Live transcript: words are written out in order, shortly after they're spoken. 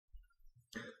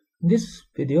In this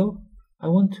video, I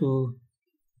want to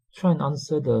try and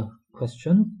answer the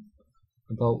question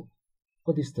about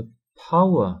what is the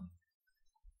power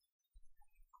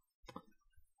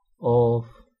of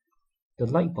the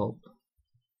light bulb.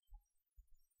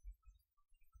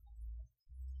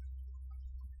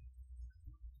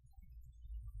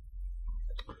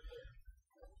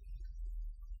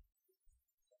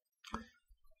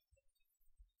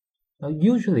 Now,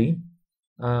 usually,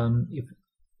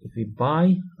 if we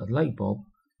buy a light bulb,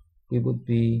 we would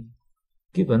be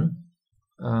given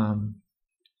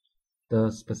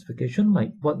the specification, like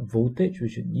what voltage we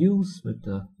should use with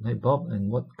the light bulb and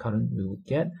what current we would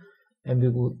get, and we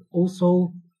would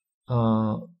also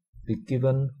be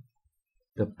given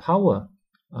the power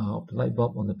of the light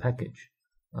bulb on the package,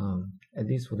 at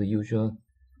least for the usual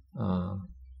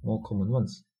more common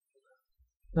ones.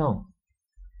 Now,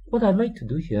 what I'd like to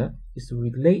do here is to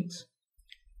relate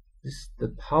the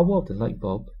power of the light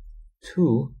bulb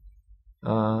to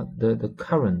the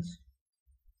current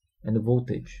and the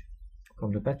voltage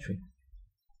from the battery.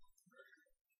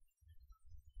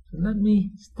 So let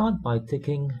me start by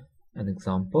taking an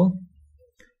example.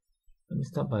 Let me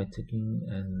start by taking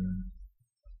an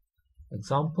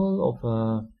example of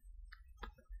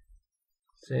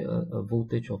say a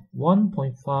voltage of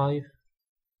 1.5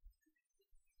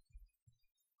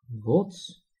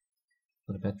 volts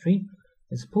for the battery.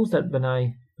 And suppose that when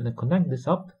I connect this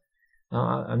up,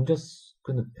 I'm just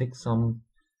going to pick some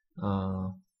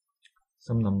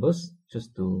numbers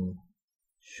just to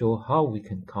show how we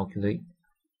can calculate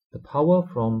the power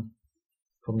from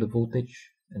the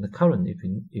voltage and the current if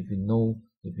we know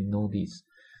these.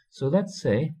 So let's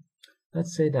say that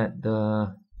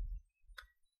the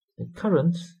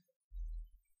current,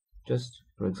 just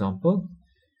for example,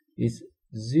 is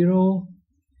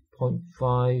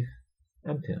 0.5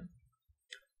 ampere.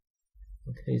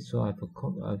 Okay, so I've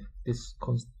this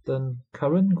constant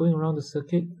current going around the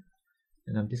circuit,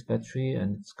 and I have this battery,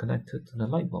 and it's connected to the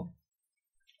light bulb.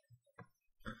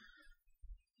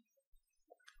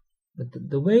 But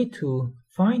the way to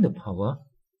find the power,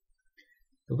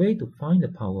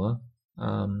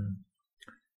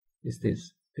 is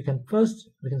this. We can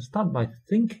start by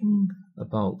thinking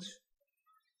about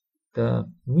the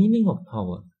meaning of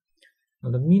power. Now,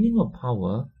 the meaning of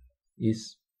power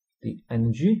is the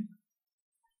energy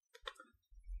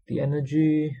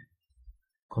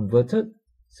converted,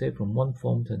 say, from one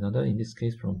form to another, in this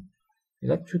case from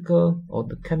electrical or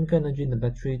the chemical energy in the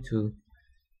battery to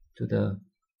the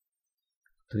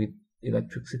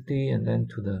electricity, and then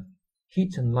to the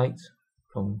heat and light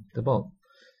from the bulb.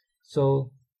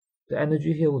 So the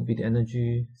energy here would be the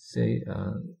energy, say,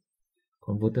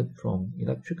 converted from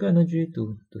electrical energy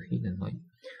to heat and light.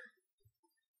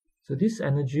 So this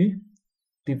energy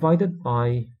divided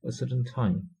by a certain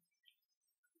time.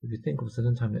 If you think of a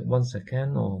certain time, like 1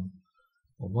 second or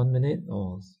 1 minute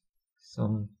or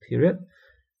some period,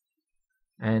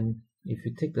 and if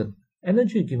you take the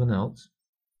energy given out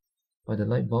by the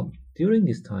light bulb during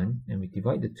this time and we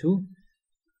divide the two,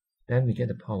 then we get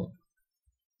the power.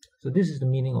 So this is the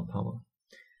meaning of power.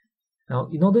 Now,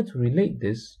 in order to relate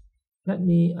this, let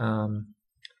me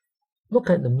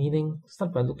look at the meaning.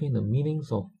 Start by looking at the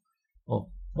meanings of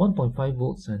 1.5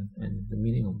 volts and the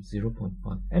meaning of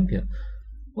 0.5 ampere.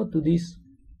 What do these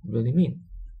really mean?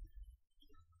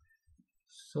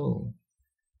 So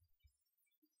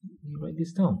let me write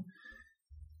this down.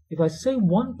 If I say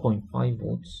 1.5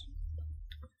 volts,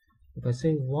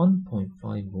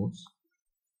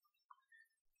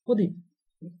 what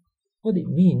it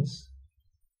means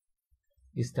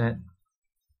is that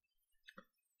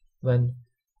when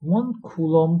 1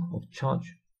 coulomb of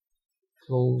charge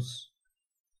flows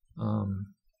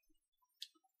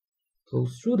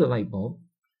through the light bulb,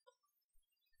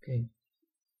 okay,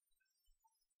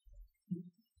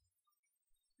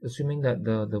 assuming that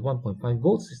the 1.5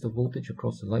 volts is the voltage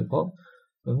across the light bulb,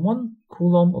 when 1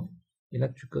 coulomb of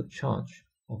electrical charge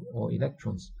or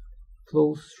electrons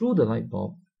flows through the light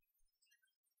bulb,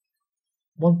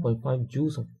 1.5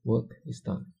 joules of work is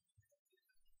done.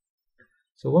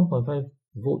 So 1.5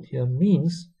 volt here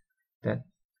means that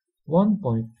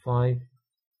 1.5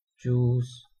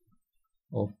 joules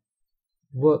of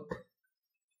work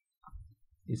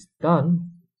is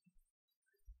done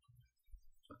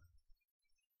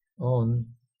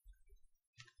on,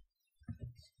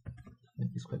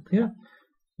 make this quite clear,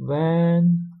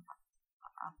 when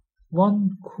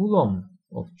 1 coulomb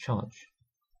of charge,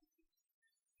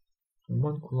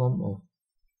 1 coulomb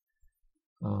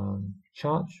of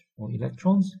charge or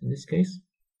electrons in this case,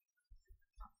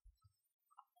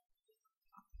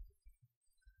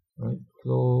 right,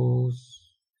 flows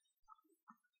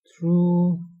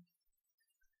through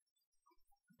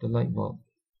the light bulb.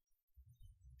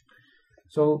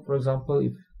 So for example,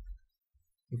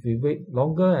 if we wait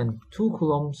longer and 2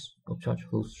 coulombs of charge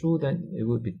flows through, then it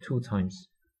would be 2 times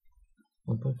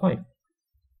 1.5.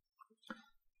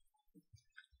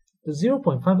 The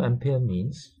 0.5 ampere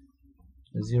means,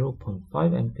 the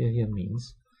 0.5 ampere here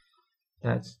means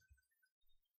that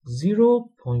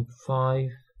 0.5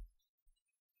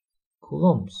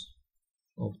 coulombs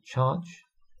of charge,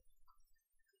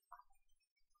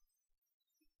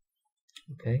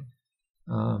 okay,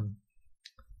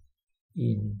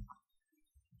 in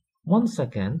 1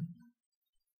 second,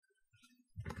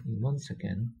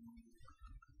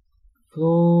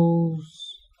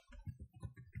 flows,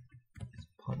 this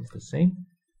part is the same,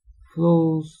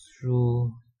 flows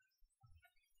through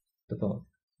the bulb.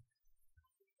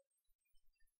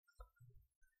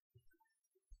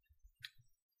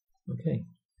 Okay.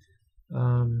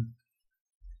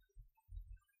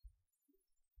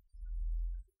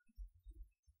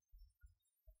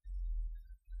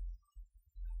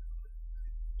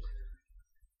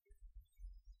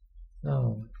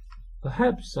 Now,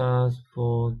 perhaps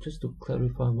for just to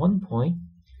clarify one point,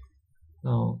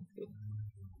 now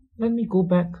let me go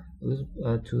back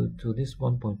to this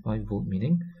 1.5 volt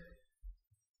meaning.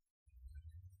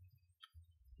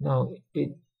 Now,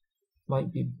 it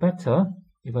might be better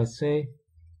if I say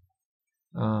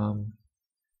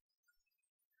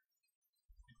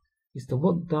is the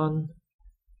work done,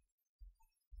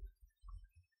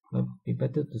 might be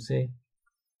better to say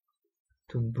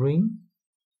to bring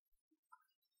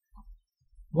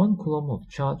 1 coulomb of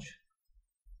charge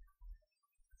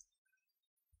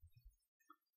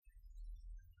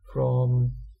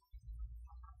from,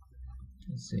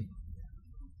 let's see,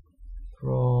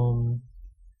 from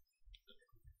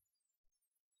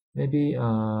maybe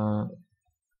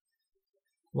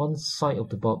one side of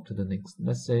the bulb to the next.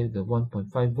 Let's say the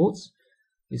 1.5 volts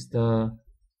is the,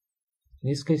 in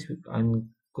this case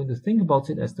I'm going to think about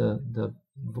it as the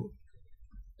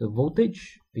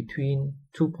voltage between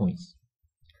 2 points.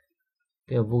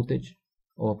 Okay, a voltage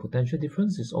or potential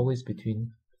difference is always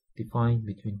defined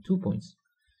between 2 points.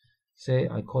 Say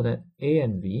I call that A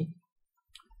and B.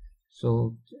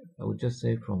 So I would just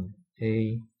say from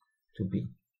A to B.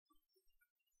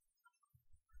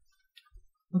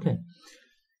 Okay.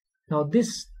 Now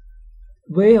this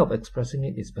way of expressing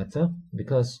it is better,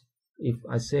 because if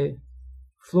I say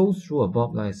flows through a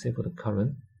bulb, like I say for the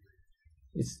current,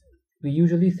 we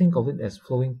usually think of it as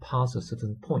flowing past a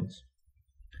certain point.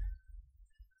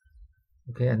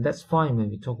 Okay, and that's fine when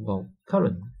we talk about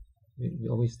current. We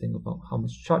always think about how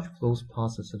much charge flows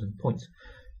past a certain point.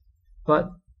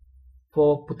 But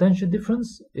for potential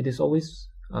difference, it is always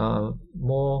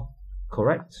more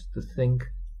correct to think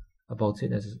about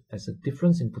it as a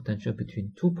difference in potential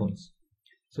between 2 points.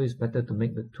 So it's better to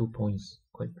make the 2 points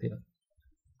quite clear.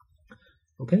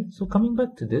 Okay, so coming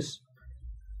back to this,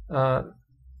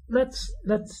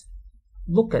 let's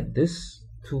look at this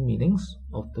two meanings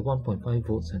of the 1.5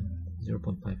 volts and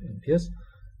 0.5 amperes.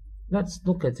 Let's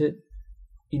look at it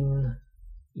in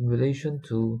relation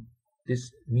to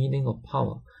this meaning of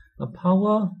power. Now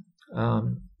power,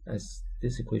 as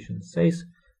this equation says,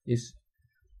 is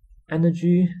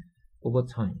energy over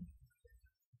time.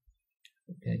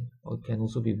 Okay, or it can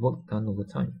also be work done over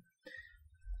time.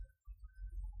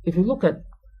 If you look at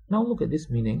this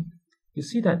meaning, you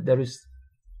see that there is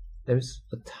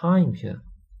a time here.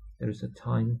 There is a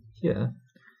time here,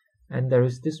 and there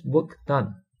is this work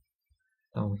done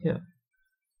down here.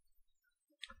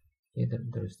 Okay,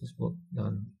 there is this work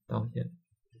done down here.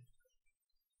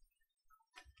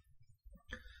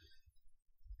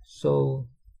 So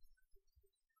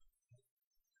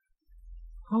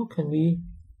how can we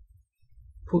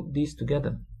put these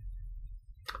together?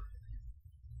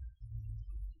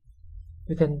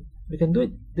 We can do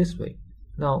it this way.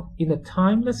 Now in a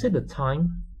time, let's say the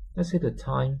time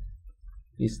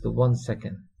is the 1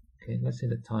 second. Okay, let's say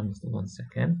the time is the 1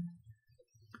 second.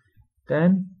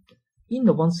 Then in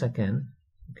the 1 second,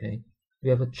 okay, we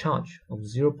have a charge of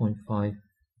 0.5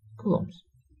 coulombs.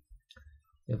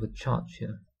 We have a charge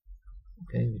here,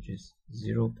 okay, which is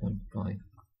 0.5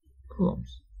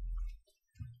 coulombs.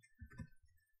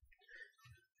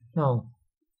 Now,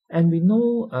 and we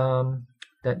know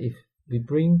that if we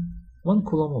bring 1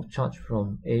 coulomb of charge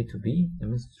from A to B, that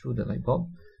means through the light bulb,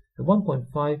 the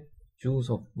 1.5 joules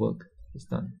of work is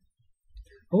done.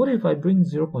 But what if I bring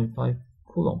 0.5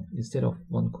 coulomb instead of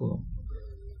 1 coulomb?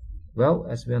 Well,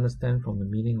 as we understand from the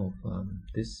meaning of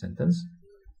this sentence,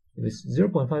 if it's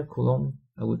 0.5 coulomb,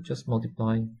 I would just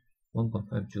multiply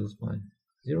 1.5 joules by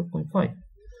 0.5.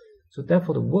 So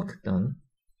therefore the work done,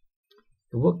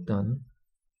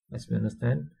 as we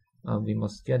understand, we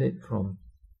must get it from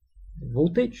the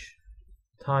voltage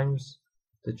times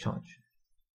the charge,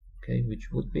 okay, which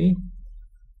would be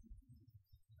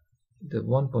the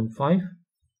 1.5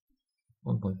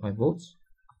 volts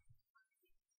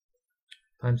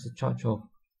times the charge of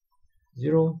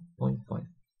 0.5.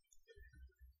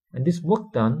 And this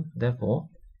work done, therefore,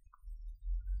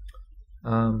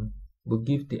 will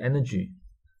give the energy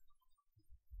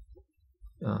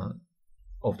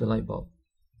of the light bulb.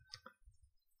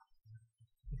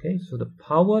 Okay, so the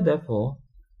power, therefore,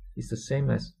 is the same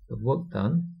as the work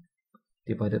done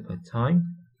divided by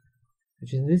time,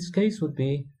 which in this case would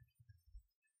be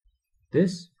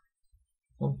this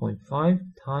 1.5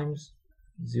 times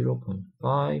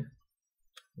 0.5,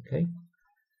 okay,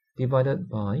 divided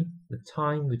by the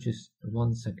time, which is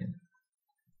 1 second.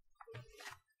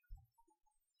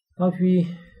 Now if you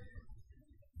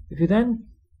then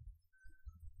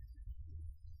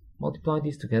multiply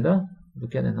these together, we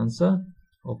get an answer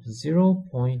of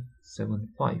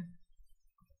 0.75,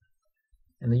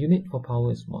 and the unit for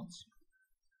power is watts.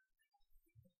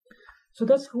 So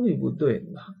that's how we would do it.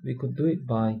 We could do it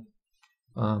by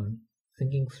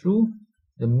thinking through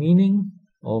the meaning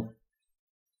of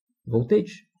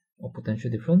voltage or potential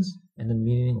difference and the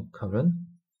meaning of current,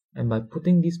 and by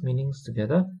putting these meanings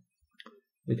together,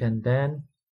 we can then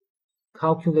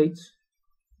calculate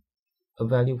a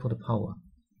value for the power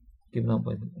given out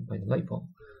by the light bulb,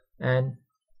 and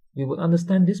we would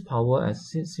understand this power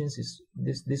as since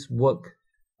this work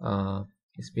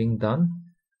is being done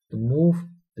to move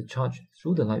the charge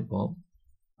through the light bulb,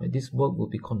 right? This work will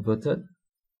be converted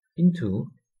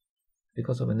into,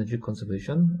 because of energy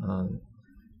conservation,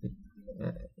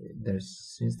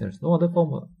 since there's no other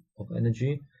form of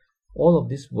energy, all of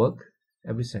this work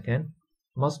every second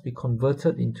must be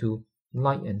converted into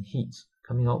light and heat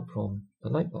coming out from the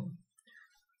light bulb.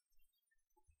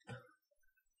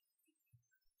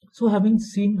 So having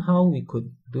seen how we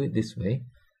could do it this way,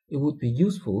 it would be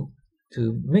useful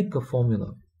to make a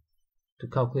formula to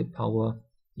calculate power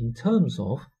in terms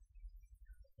of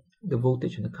the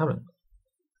voltage and the current,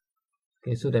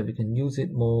 okay, so that we can use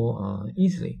it more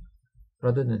easily,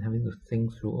 rather than having to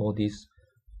think through all these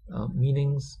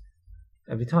meanings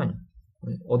every time,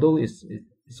 right? Although it's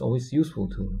always useful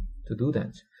to do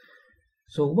that.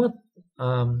 So what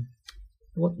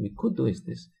we could do is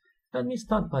this. Let me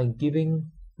start by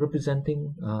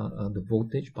representing the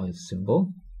voltage by a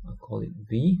symbol. I'll call it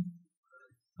V.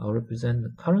 I'll represent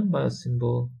the current by a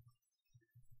symbol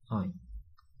I.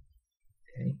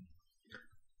 Okay.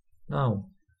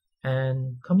 Now,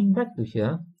 and coming back to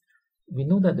here, we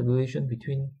know that the relation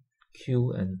between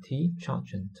Q and T,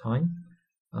 charge and time,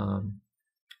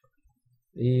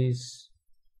 is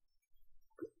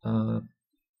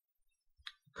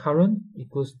current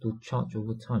equals to charge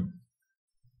over time.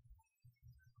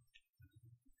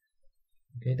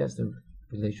 Okay, that's the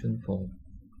relation for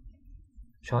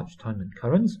charge, time, and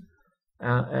currents.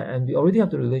 And we already have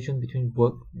the relation between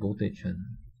work, voltage,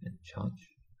 and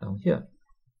charge down here.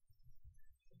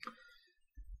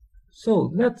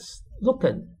 So let's look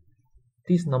at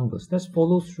these numbers. Let's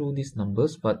follow through these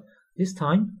numbers, but this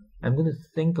time I'm going to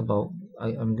think about,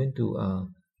 I'm going to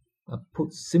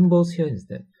put symbols here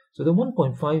instead. So the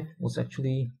 1.5 was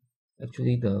actually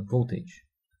the voltage.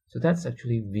 So that's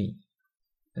actually V.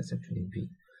 That's actually V.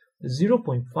 The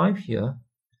 0.5 here,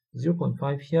 it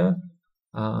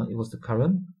was the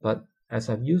current, but as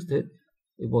I've used it,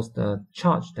 it was the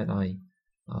charge that I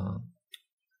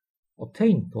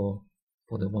obtained for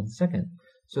the 1 second.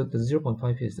 So the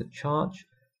 0.5 here is the charge,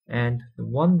 and the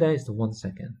 1 there is the 1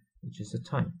 second, which is the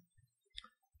time.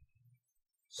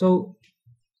 So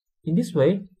in this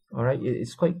way, all right,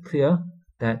 it's quite clear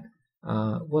that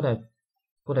what I've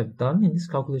done in this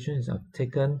calculation is I've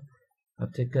taken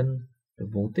the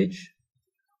voltage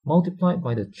multiplied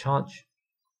by the charge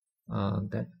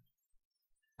that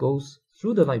goes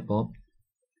through the light bulb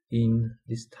in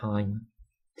this time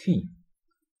t,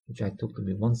 which I took to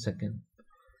be 1 second.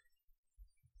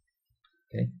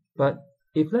 Okay, but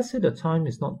if let's say the time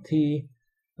is not t,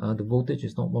 the voltage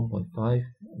is not 1.5,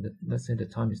 let's say the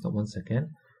time is not 1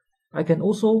 second, I can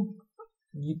also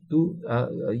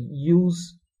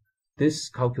use this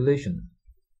calculation.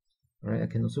 Right, I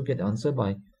can also get the answer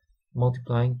by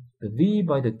multiplying the V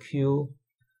by the Q,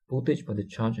 voltage by the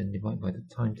charge, and divide by the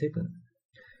time taken.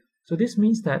 So this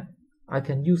means that I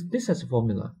can use this as a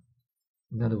formula,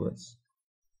 in other words.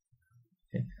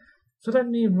 Okay, so let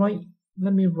me write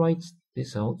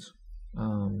this out.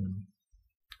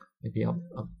 Maybe up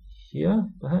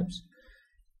here, perhaps.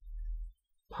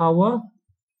 Power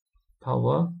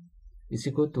is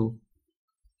equal to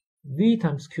V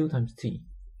times Q times T.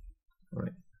 All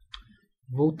right.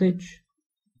 voltage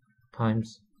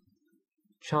times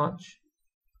charge,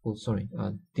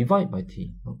 divide by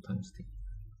T, not times T.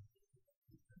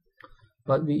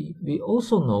 But we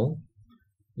also know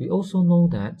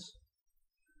that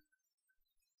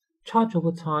charge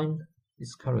over time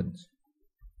is current.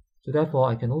 So therefore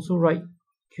I can also write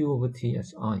Q over T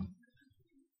as I.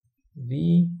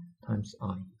 V times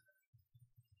I.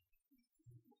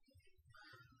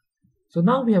 So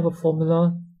now we have a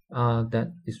formula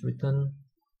that is written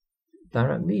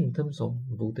directly in terms of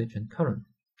voltage and current.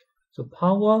 So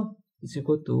power is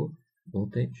equal to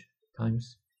voltage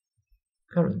times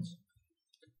current.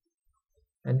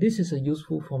 And this is a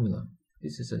useful formula.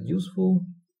 This is a useful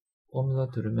formula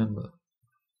to remember.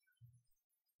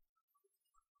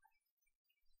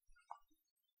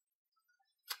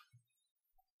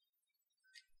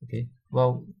 Okay,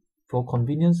 well, for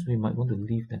convenience, we might want to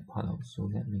leave that part out. So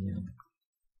let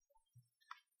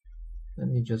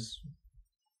me just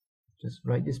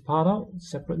write this part out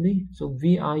separately. So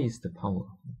VI is the power.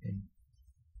 Okay.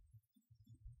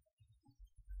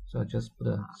 So I just put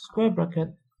a square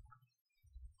bracket,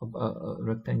 a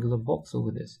rectangular box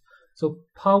over this. So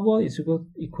power is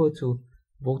equal to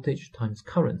voltage times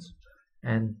current,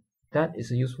 and that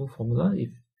is a useful formula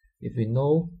if we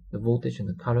know the voltage and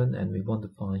the current and we want to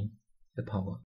find the power.